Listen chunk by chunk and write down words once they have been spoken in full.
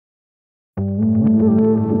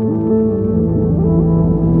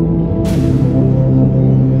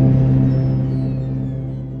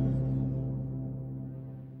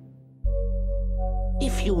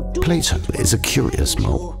Plato is a curious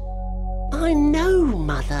mole. I know,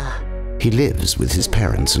 Mother. He lives with his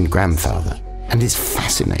parents and grandfather and is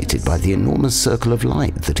fascinated by the enormous circle of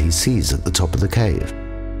light that he sees at the top of the cave.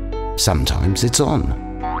 Sometimes it's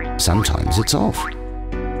on, sometimes it's off.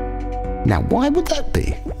 Now, why would that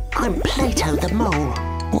be? I'm Plato the mole.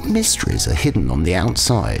 What mysteries are hidden on the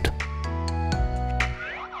outside?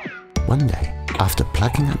 One day, after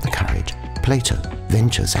plucking up the courage, Plato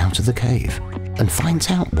ventures out of the cave and finds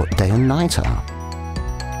out what day and night are.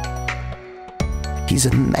 He's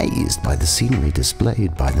amazed by the scenery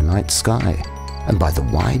displayed by the night sky and by the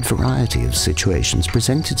wide variety of situations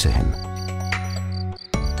presented to him.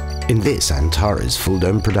 In this Antares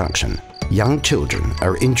FullDome production, young children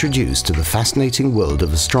are introduced to the fascinating world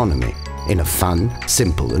of astronomy in a fun,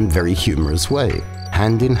 simple and very humorous way,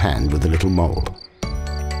 hand in hand with a little mole.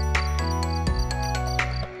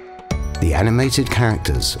 The animated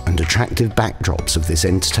characters and attractive backdrops of this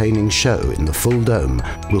entertaining show in the full dome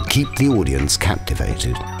will keep the audience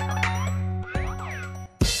captivated.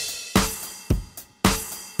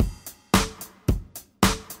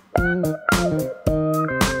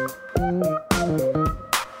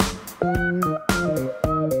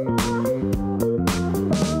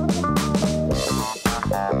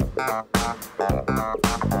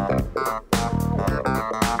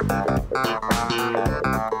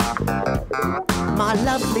 My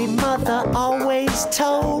lovely mother always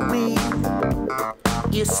told me,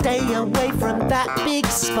 you stay away from that big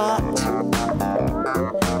spot.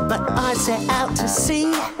 But I set out to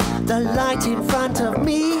see the light in front of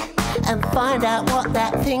me and find out what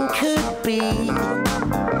that thing could be.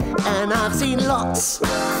 And I've seen lots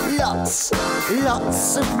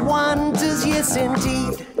of wonders, yes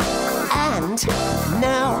indeed. And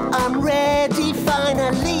now I'm ready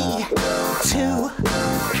finally to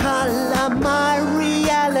color my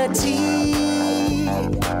reality.